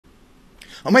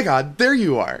Oh my god, there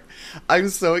you are! I'm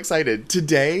so excited.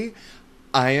 Today,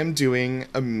 I am doing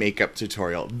a makeup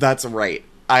tutorial. That's right.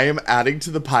 I am adding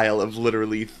to the pile of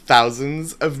literally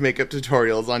thousands of makeup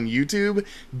tutorials on YouTube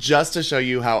just to show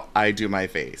you how I do my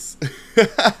face.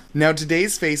 Now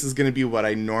today's face is going to be what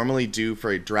I normally do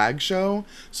for a drag show,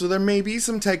 so there may be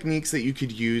some techniques that you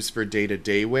could use for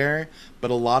day-to-day wear,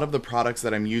 but a lot of the products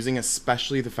that I'm using,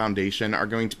 especially the foundation, are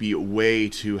going to be way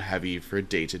too heavy for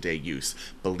day-to-day use.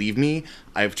 Believe me,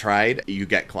 I've tried, you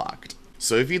get clocked.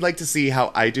 So if you'd like to see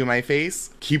how I do my face,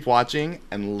 keep watching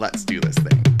and let's do this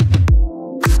thing.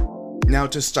 Now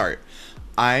to start,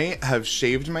 I have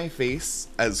shaved my face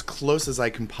as close as I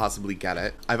can possibly get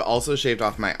it. I've also shaved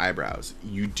off my eyebrows.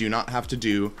 You do not have to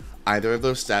do either of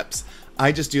those steps.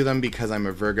 I just do them because I'm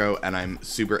a Virgo and I'm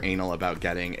super anal about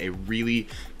getting a really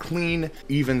clean,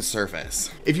 even surface.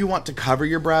 If you want to cover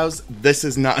your brows, this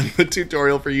is not the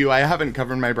tutorial for you. I haven't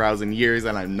covered my brows in years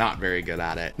and I'm not very good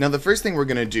at it. Now the first thing we're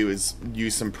gonna do is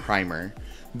use some primer.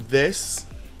 This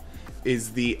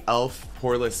is the e.l.f.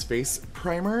 Poreless Face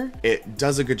Primer. It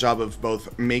does a good job of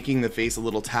both making the face a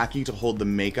little tacky to hold the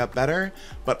makeup better,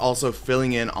 but also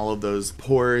filling in all of those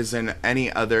pores and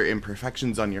any other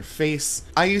imperfections on your face.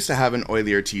 I used to have an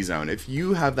oilier T-zone. If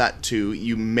you have that too,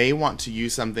 you may want to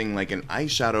use something like an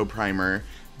eyeshadow primer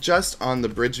just on the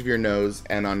bridge of your nose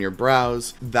and on your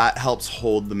brows. That helps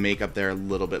hold the makeup there a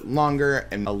little bit longer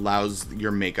and allows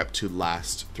your makeup to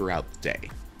last throughout the day.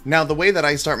 Now, the way that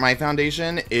I start my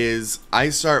foundation is I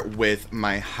start with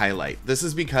my highlight. This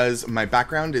is because my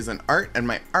background is in art and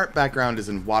my art background is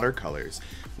in watercolors.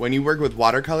 When you work with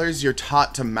watercolors, you're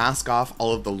taught to mask off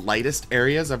all of the lightest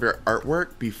areas of your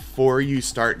artwork before you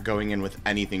start going in with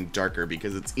anything darker,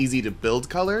 because it's easy to build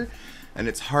color and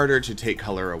it's harder to take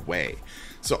color away.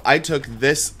 So I took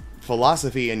this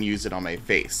philosophy and used it on my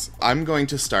face. I'm going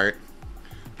to start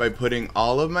by putting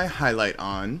all of my highlight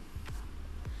on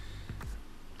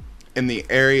in the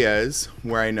areas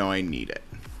where I know I need it.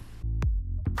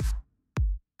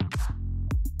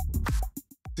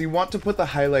 So you want to put the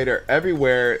highlighter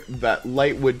everywhere that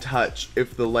light would touch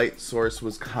if the light source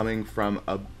was coming from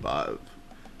above.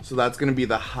 So that's going to be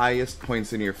the highest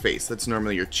points in your face. That's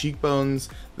normally your cheekbones,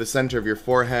 the center of your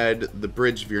forehead, the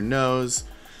bridge of your nose.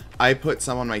 I put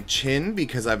some on my chin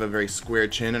because I have a very square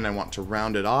chin and I want to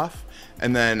round it off.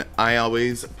 And then I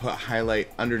always put highlight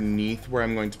underneath where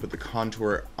I'm going to put the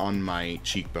contour on my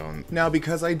cheekbone. Now,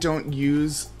 because I don't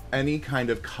use any kind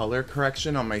of color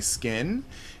correction on my skin,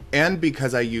 and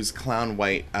because I use Clown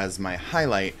White as my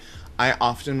highlight, I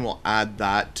often will add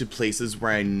that to places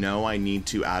where I know I need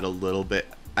to add a little bit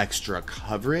extra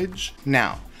coverage.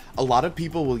 Now, a lot of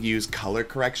people will use color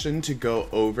correction to go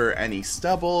over any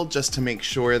stubble just to make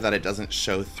sure that it doesn't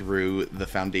show through the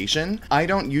foundation. I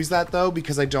don't use that though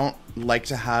because I don't like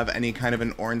to have any kind of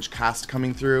an orange cast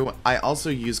coming through. I also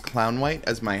use Clown White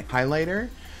as my highlighter,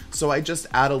 so I just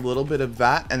add a little bit of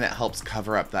that and it helps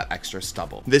cover up that extra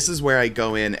stubble. This is where I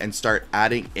go in and start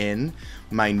adding in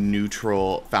my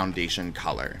neutral foundation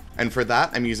color. And for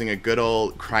that, I'm using a good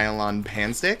old Kryolan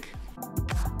pan stick.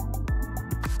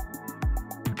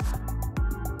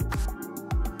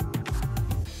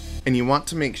 And you want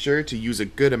to make sure to use a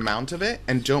good amount of it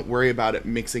and don't worry about it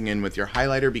mixing in with your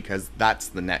highlighter because that's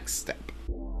the next step.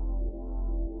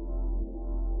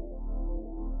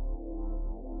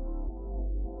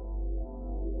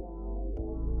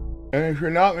 And if you're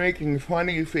not making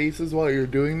funny faces while you're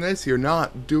doing this, you're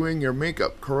not doing your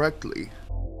makeup correctly.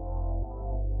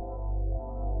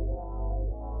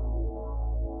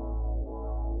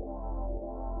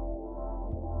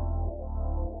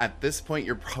 At this point,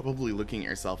 you're probably looking at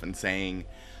yourself and saying,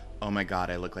 oh my god,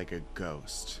 I look like a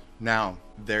ghost. Now,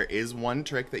 there is one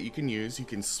trick that you can use. You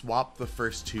can swap the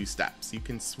first two steps. You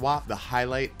can swap the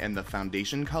highlight and the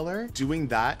foundation color. Doing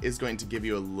that is going to give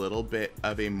you a little bit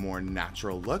of a more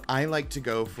natural look. I like to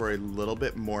go for a little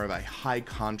bit more of a high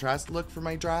contrast look for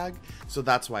my drag, so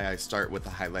that's why I start with the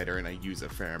highlighter and I use a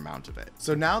fair amount of it.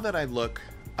 So now that I look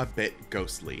a bit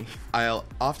ghostly, I'll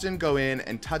often go in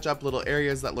and touch up little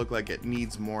areas that look like it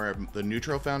needs more of the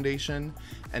neutral foundation,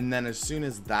 and then as soon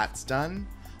as that's done,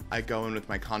 I go in with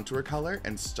my contour color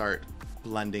and start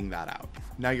blending that out.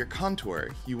 Now your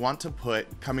contour, you want to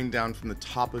put coming down from the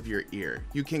top of your ear.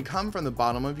 You can come from the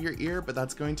bottom of your ear, but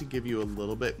that's going to give you a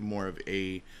little bit more of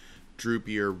a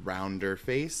droopier, rounder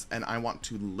face, and I want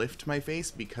to lift my face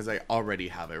because I already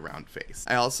have a round face.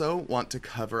 I also want to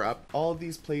cover up all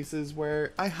these places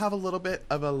where I have a little bit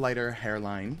of a lighter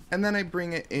hairline, and then I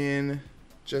bring it in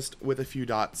just with a few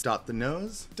dots. Dot the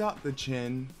nose, dot the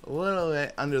chin, a little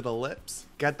bit under the lips,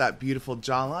 get that beautiful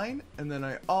jawline, and then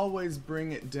I always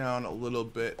bring it down a little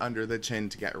bit under the chin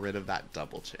to get rid of that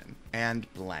double chin.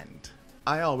 And blend.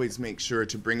 I always make sure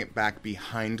to bring it back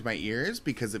behind my ears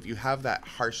because if you have that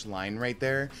harsh line right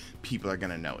there, people are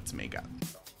gonna know it's makeup.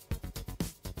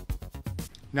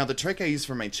 Now the trick I use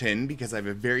for my chin, because I have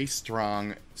a very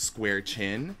strong square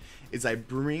chin, is I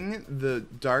bring the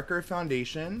darker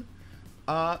foundation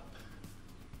up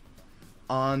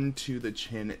onto the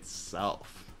chin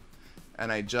itself.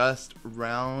 And I just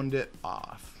round it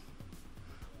off.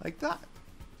 Like that.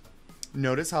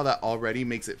 Notice how that already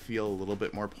makes it feel a little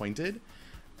bit more pointed.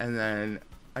 And then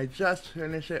I just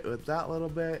finish it with that little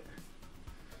bit.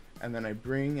 And then I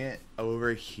bring it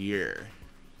over here.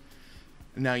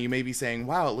 Now you may be saying,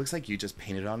 wow, it looks like you just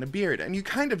painted on a beard. And you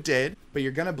kind of did, but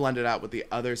you're gonna blend it out with the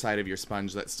other side of your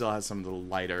sponge that still has some of the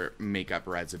lighter makeup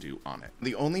residue on it.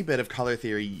 The only bit of color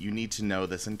theory you need to know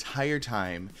this entire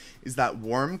time is that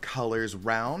warm colors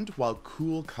round while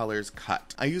cool colors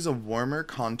cut. I use a warmer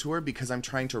contour because I'm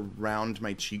trying to round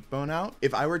my cheekbone out.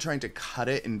 If I were trying to cut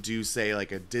it and do, say,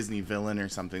 like a Disney villain or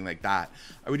something like that,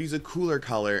 I would use a cooler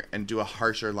color and do a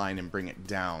harsher line and bring it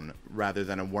down rather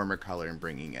than a warmer color and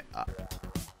bringing it up.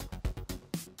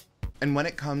 And when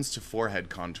it comes to forehead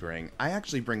contouring, I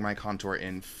actually bring my contour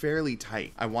in fairly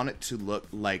tight. I want it to look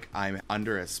like I'm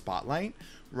under a spotlight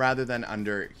rather than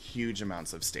under huge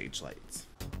amounts of stage lights.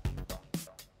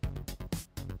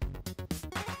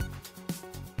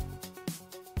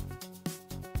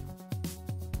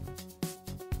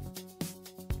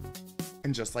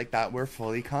 And just like that, we're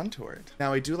fully contoured.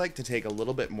 Now I do like to take a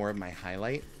little bit more of my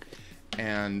highlight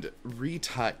and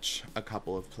retouch a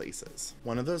couple of places.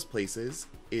 One of those places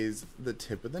is the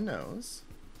tip of the nose.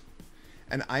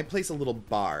 And I place a little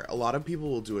bar. A lot of people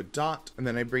will do a dot, and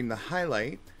then I bring the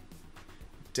highlight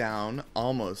down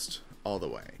almost all the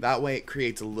way. That way it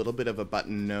creates a little bit of a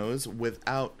button nose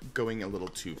without going a little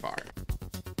too far.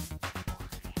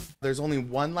 There's only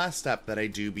one last step that I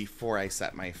do before I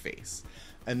set my face,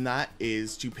 and that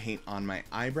is to paint on my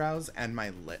eyebrows and my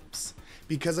lips.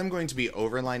 Because I'm going to be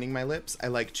overlining my lips, I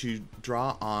like to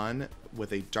draw on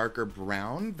with a darker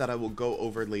brown that I will go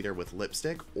over later with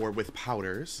lipstick or with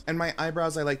powders. And my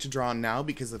eyebrows I like to draw on now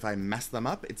because if I mess them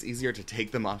up, it's easier to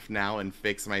take them off now and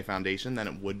fix my foundation than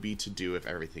it would be to do if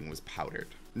everything was powdered.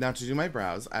 Now to do my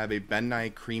brows, I have a Ben Nye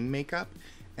Creme makeup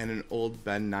and an old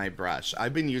Ben Nye brush.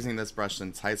 I've been using this brush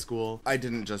since high school. I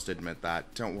didn't just admit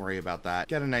that. Don't worry about that.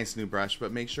 Get a nice new brush,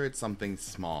 but make sure it's something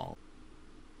small.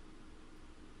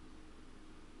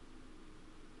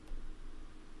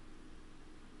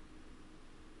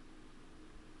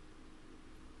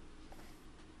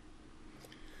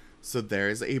 So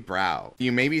there's a brow.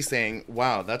 You may be saying,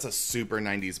 wow, that's a super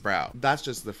 90s brow. That's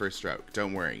just the first stroke.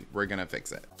 Don't worry, we're gonna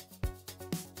fix it.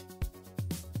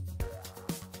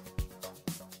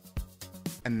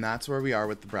 And that's where we are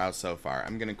with the brows so far.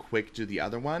 I'm gonna quick do the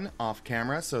other one off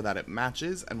camera so that it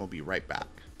matches, and we'll be right back.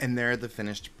 And there are the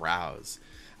finished brows.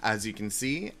 As you can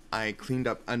see, I cleaned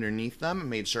up underneath them,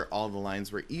 made sure all the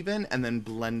lines were even, and then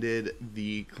blended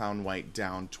the Clown White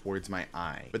down towards my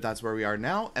eye. But that's where we are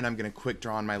now, and I'm gonna quick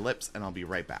draw on my lips, and I'll be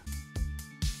right back.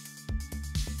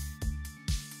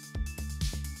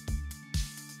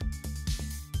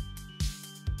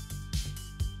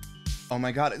 Oh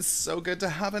my god, it's so good to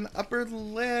have an upper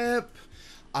lip!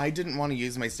 I didn't want to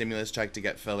use my stimulus check to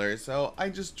get filler, so I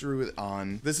just drew it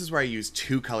on. This is where I use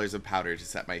 2 colors of powder to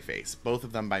set my face, both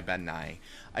of them by Ben Nye.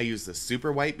 I use the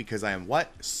super white because I am what?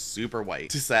 Super white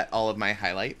to set all of my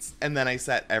highlights, and then I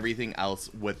set everything else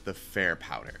with the fair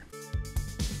powder.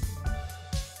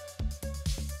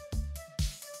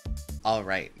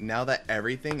 Alright, now that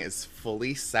everything is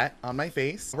fully set on my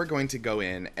face, we're going to go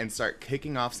in and start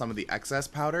kicking off some of the excess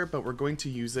powder, but we're going to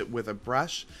use it with a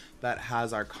brush that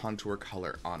has our contour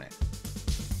color on it.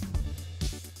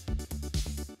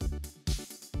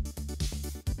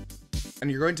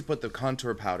 And you're going to put the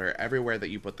contour powder everywhere that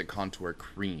you put the contour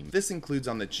cream. This includes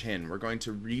on the chin. We're going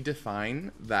to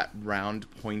redefine that round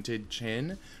pointed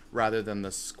chin rather than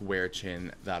the square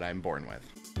chin that I'm born with.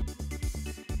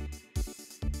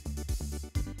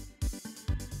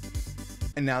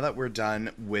 And now that we're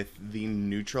done with the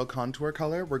neutral contour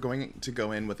color, we're going to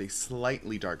go in with a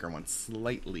slightly darker one,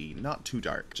 slightly, not too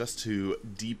dark, just to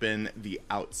deepen the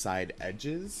outside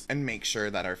edges and make sure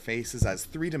that our face is as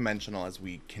three-dimensional as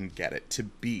we can get it to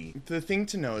be. The thing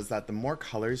to know is that the more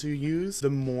colors you use, the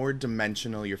more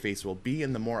dimensional your face will be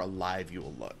and the more alive you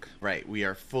will look. Right, we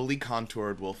are fully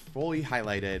contoured, we're fully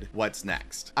highlighted. What's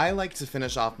next? I like to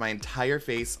finish off my entire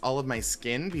face, all of my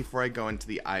skin, before I go into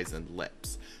the eyes and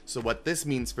lips. So what this this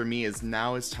means for me is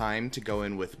now is time to go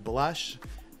in with blush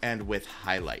and with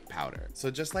highlight powder.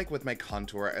 So just like with my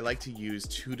contour, I like to use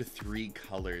 2 to 3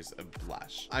 colors of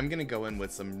blush. I'm gonna go in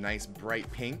with some nice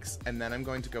bright pinks, and then I'm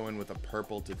going to go in with a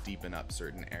purple to deepen up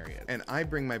certain areas. And I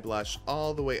bring my blush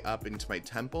all the way up into my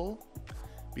temple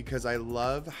because I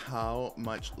love how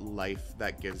much life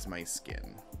that gives my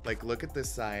skin. Like, look at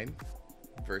this side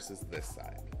versus this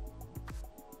side.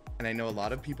 And I know a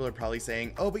lot of people are probably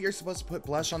saying, oh, but you're supposed to put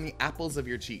blush on the apples of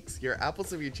your cheeks. Your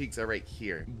apples of your cheeks are right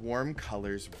here. Warm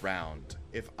colors round.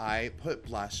 If I put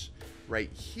blush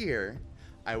right here,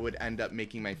 I would end up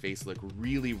making my face look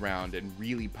really round and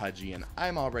really pudgy, and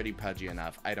I'm already pudgy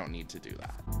enough. I don't need to do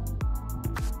that.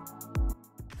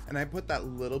 And I put that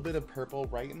little bit of purple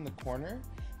right in the corner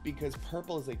because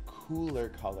purple is a cooler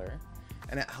color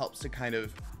and it helps to kind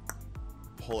of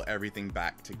pull everything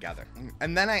back together.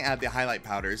 And then I add the highlight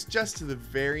powders just to the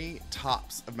very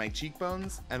tops of my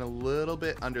cheekbones and a little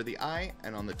bit under the eye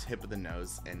and on the tip of the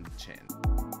nose and chin.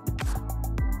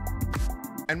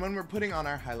 And when we're putting on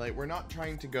our highlight, we're not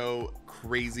trying to go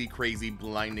crazy,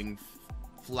 blinding,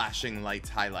 flashing lights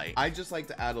highlight. I just like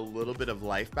to add a little bit of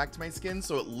life back to my skin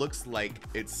so it looks like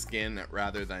it's skin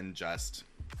rather than just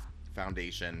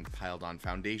foundation piled on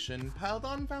foundation piled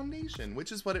on foundation, which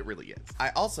is what it really is. I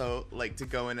also like to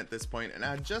go in at this point and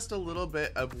add just a little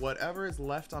bit of whatever is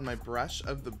left on my brush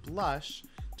of the blush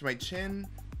to my chin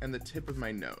and the tip of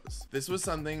my nose. This was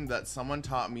something that someone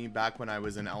taught me back when I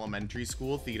was in elementary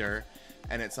school theater,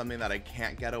 and it's something that I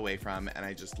can't get away from and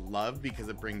I just love because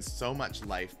it brings so much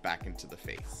life back into the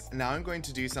face. Now I'm going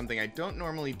to do something I don't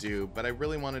normally do, but I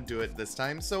really want to do it this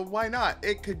time, so why not?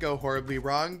 It could go horribly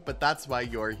wrong, but that's why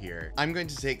you're here. I'm going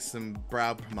to take some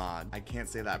brow pomade. I can't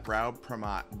say that.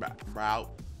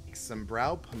 Some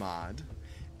brow pomade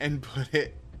and put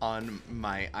it on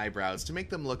my eyebrows to make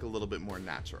them look a little bit more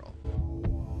natural.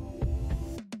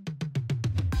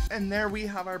 And there we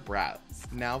have our brows.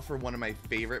 Now for one of my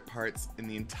favorite parts in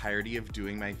the entirety of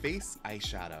doing my face,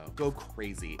 eyeshadow. Go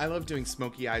crazy. I love doing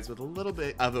smoky eyes with a little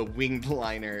bit of a winged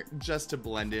liner just to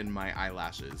blend in my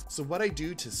eyelashes. So what I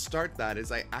do to start that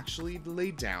is I actually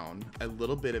lay down a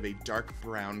little bit of a dark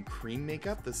brown cream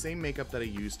makeup, the same makeup that I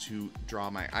used to draw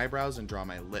my eyebrows and draw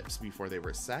my lips before they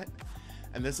were set.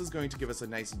 And this is going to give us a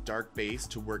nice dark base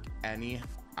to work any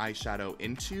eyeshadow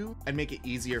into and make it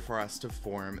easier for us to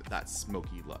form that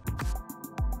smoky look.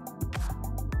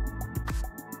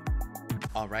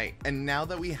 All right, and now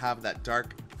that we have that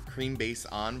dark cream base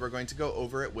on, we're going to go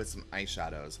over it with some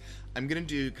eyeshadows. I'm gonna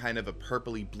do kind of a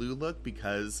purpley blue look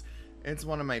because it's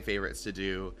one of my favorites to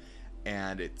do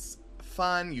and it's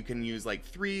fun. You can use like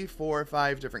 3, 4,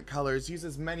 5 different colors. Use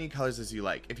as many colors as you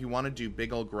like. If you want to do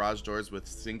big old garage doors with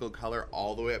single color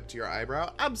all the way up to your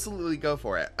eyebrow, absolutely go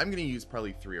for it. I'm going to use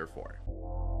probably 3 or 4.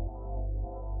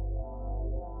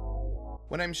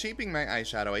 When I'm shaping my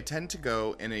eyeshadow, I tend to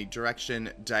go in a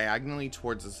direction diagonally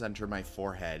towards the center of my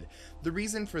forehead. The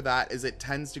reason for that is it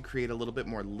tends to create a little bit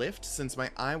more lift since my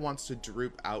eye wants to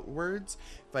droop outwards.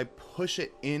 If I push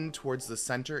it in towards the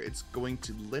center, it's going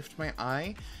to lift my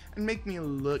eye and make me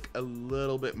look a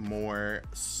little bit more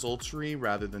sultry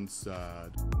rather than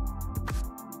sad.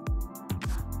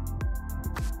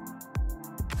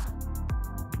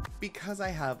 Because I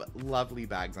have lovely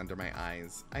bags under my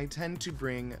eyes, I tend to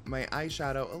bring my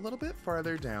eyeshadow a little bit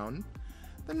farther down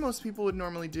than most people would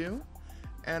normally do,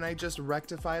 and I just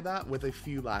rectify that with a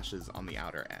few lashes on the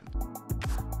outer end.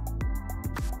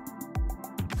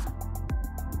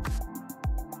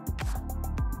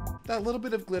 That little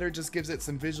bit of glitter just gives it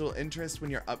some visual interest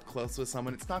when you're up close with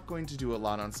someone. It's not going to do a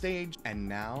lot on stage. And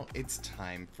now it's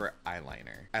time for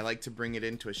eyeliner. I like to bring it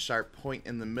into a sharp point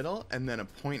in the middle and then a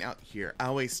point out here. I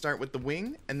always start with the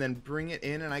wing and then bring it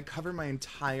in, and I cover my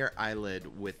entire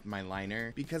eyelid with my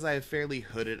liner because I have fairly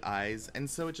hooded eyes, and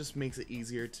so it just makes it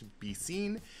easier to be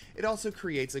seen. It also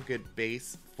creates a good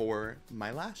base for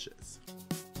my lashes.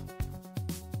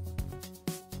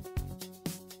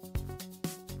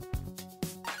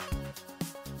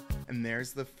 And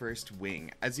there's the first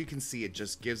wing. As you can see, it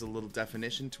just gives a little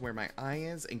definition to where my eye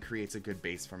is and creates a good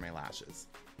base for my lashes.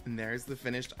 And there's the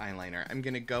finished eyeliner. I'm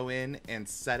gonna go in and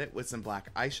set it with some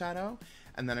black eyeshadow,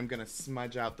 and then I'm gonna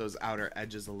smudge out those outer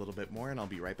edges a little bit more, and I'll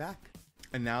be right back.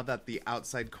 And now that the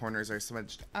outside corners are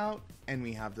smudged out and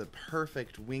we have the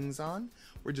perfect wings on,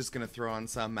 we're just gonna throw on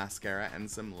some mascara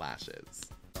and some lashes.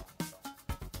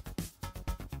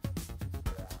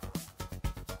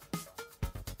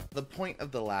 The point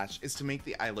of the lash is to make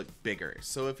the eye look bigger.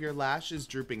 So if your lash is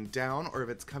drooping down or if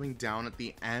it's coming down at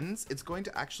the ends, it's going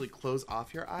to actually close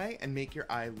off your eye and make your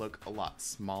eye look a lot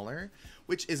smaller,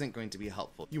 which isn't going to be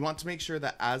helpful. You want to make sure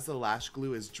that as the lash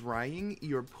glue is drying,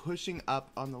 you're pushing up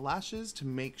on the lashes to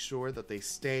make sure that they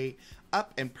stay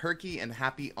up and perky and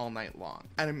happy all night long.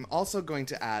 And I'm also going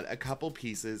to add a couple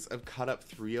pieces of cut up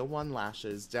 301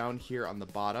 lashes down here on the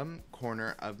bottom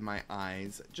corner of my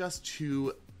eyes, just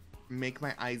to make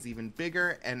my eyes even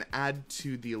bigger and add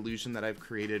to the illusion that I've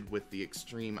created with the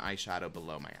extreme eyeshadow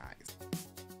below my eyes.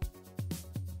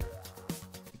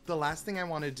 The last thing I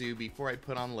want to do before I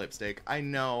put on lipstick, I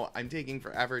know I'm taking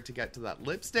forever to get to that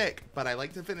lipstick, but I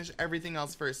like to finish everything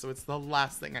else first, so it's the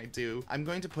last thing I do. I'm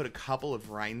going to put a couple of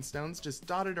rhinestones just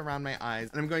dotted around my eyes,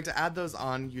 and I'm going to add those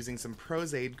on using some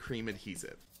Pomade cream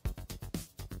adhesive.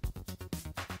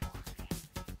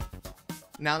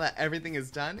 Now that everything is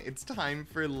done, it's time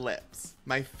for lips.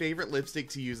 My favorite lipstick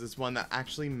to use is one that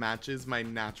actually matches my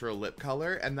natural lip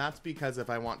color, and that's because if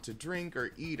I want to drink or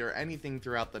eat or anything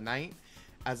throughout the night,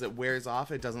 as it wears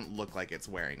off, it doesn't look like it's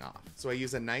wearing off. So I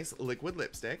use a nice liquid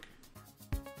lipstick,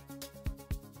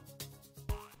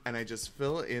 and I just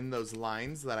fill in those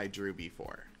lines that I drew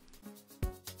before.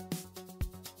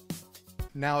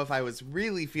 Now, if I was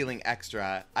really feeling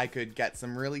extra, I could get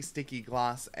some really sticky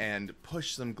gloss and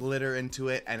push some glitter into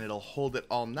it, and it'll hold it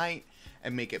all night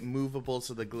and make it movable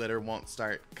so the glitter won't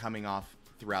start coming off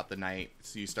throughout the night.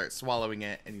 So you start swallowing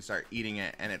it and you start eating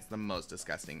it, and it's the most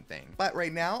disgusting thing. But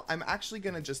right now, I'm actually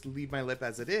gonna just leave my lip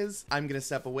as it is. I'm gonna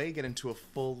step away, get into a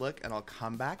full look, and I'll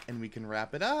come back and we can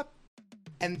wrap it up.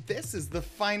 And this is the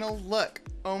final look.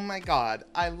 Oh my god,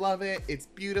 I love it. It's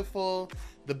beautiful.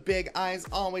 The big eyes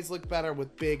always look better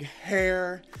with big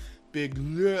hair, big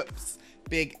lips,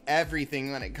 big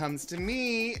everything when it comes to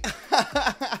me.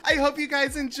 I hope you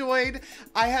guys enjoyed.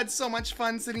 I had so much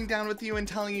fun sitting down with you and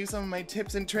telling you some of my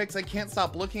tips and tricks. I can't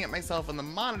stop looking at myself on the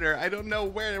monitor. I don't know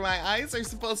where my eyes are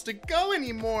supposed to go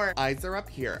anymore. Eyes are up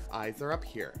here. Eyes are up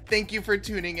here. Thank you for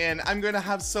tuning in. I'm going to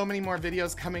have so many more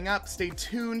videos coming up. Stay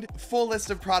tuned. Full list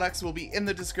of products will be in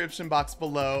the description box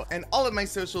below, and all of my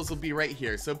socials will be right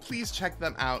here, so please check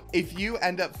them out. If you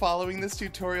end up following this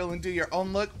tutorial and do your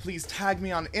own look, please tag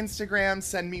me on Instagram,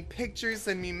 send me pictures,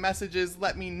 send me messages,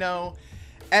 let me know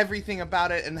everything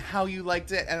about it and how you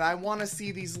liked it, and I want to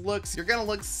see these looks. You're gonna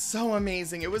look so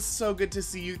amazing. It was so good to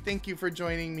see you. Thank you for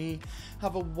joining me.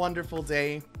 Have a wonderful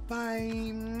day.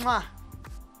 Bye. Mwah.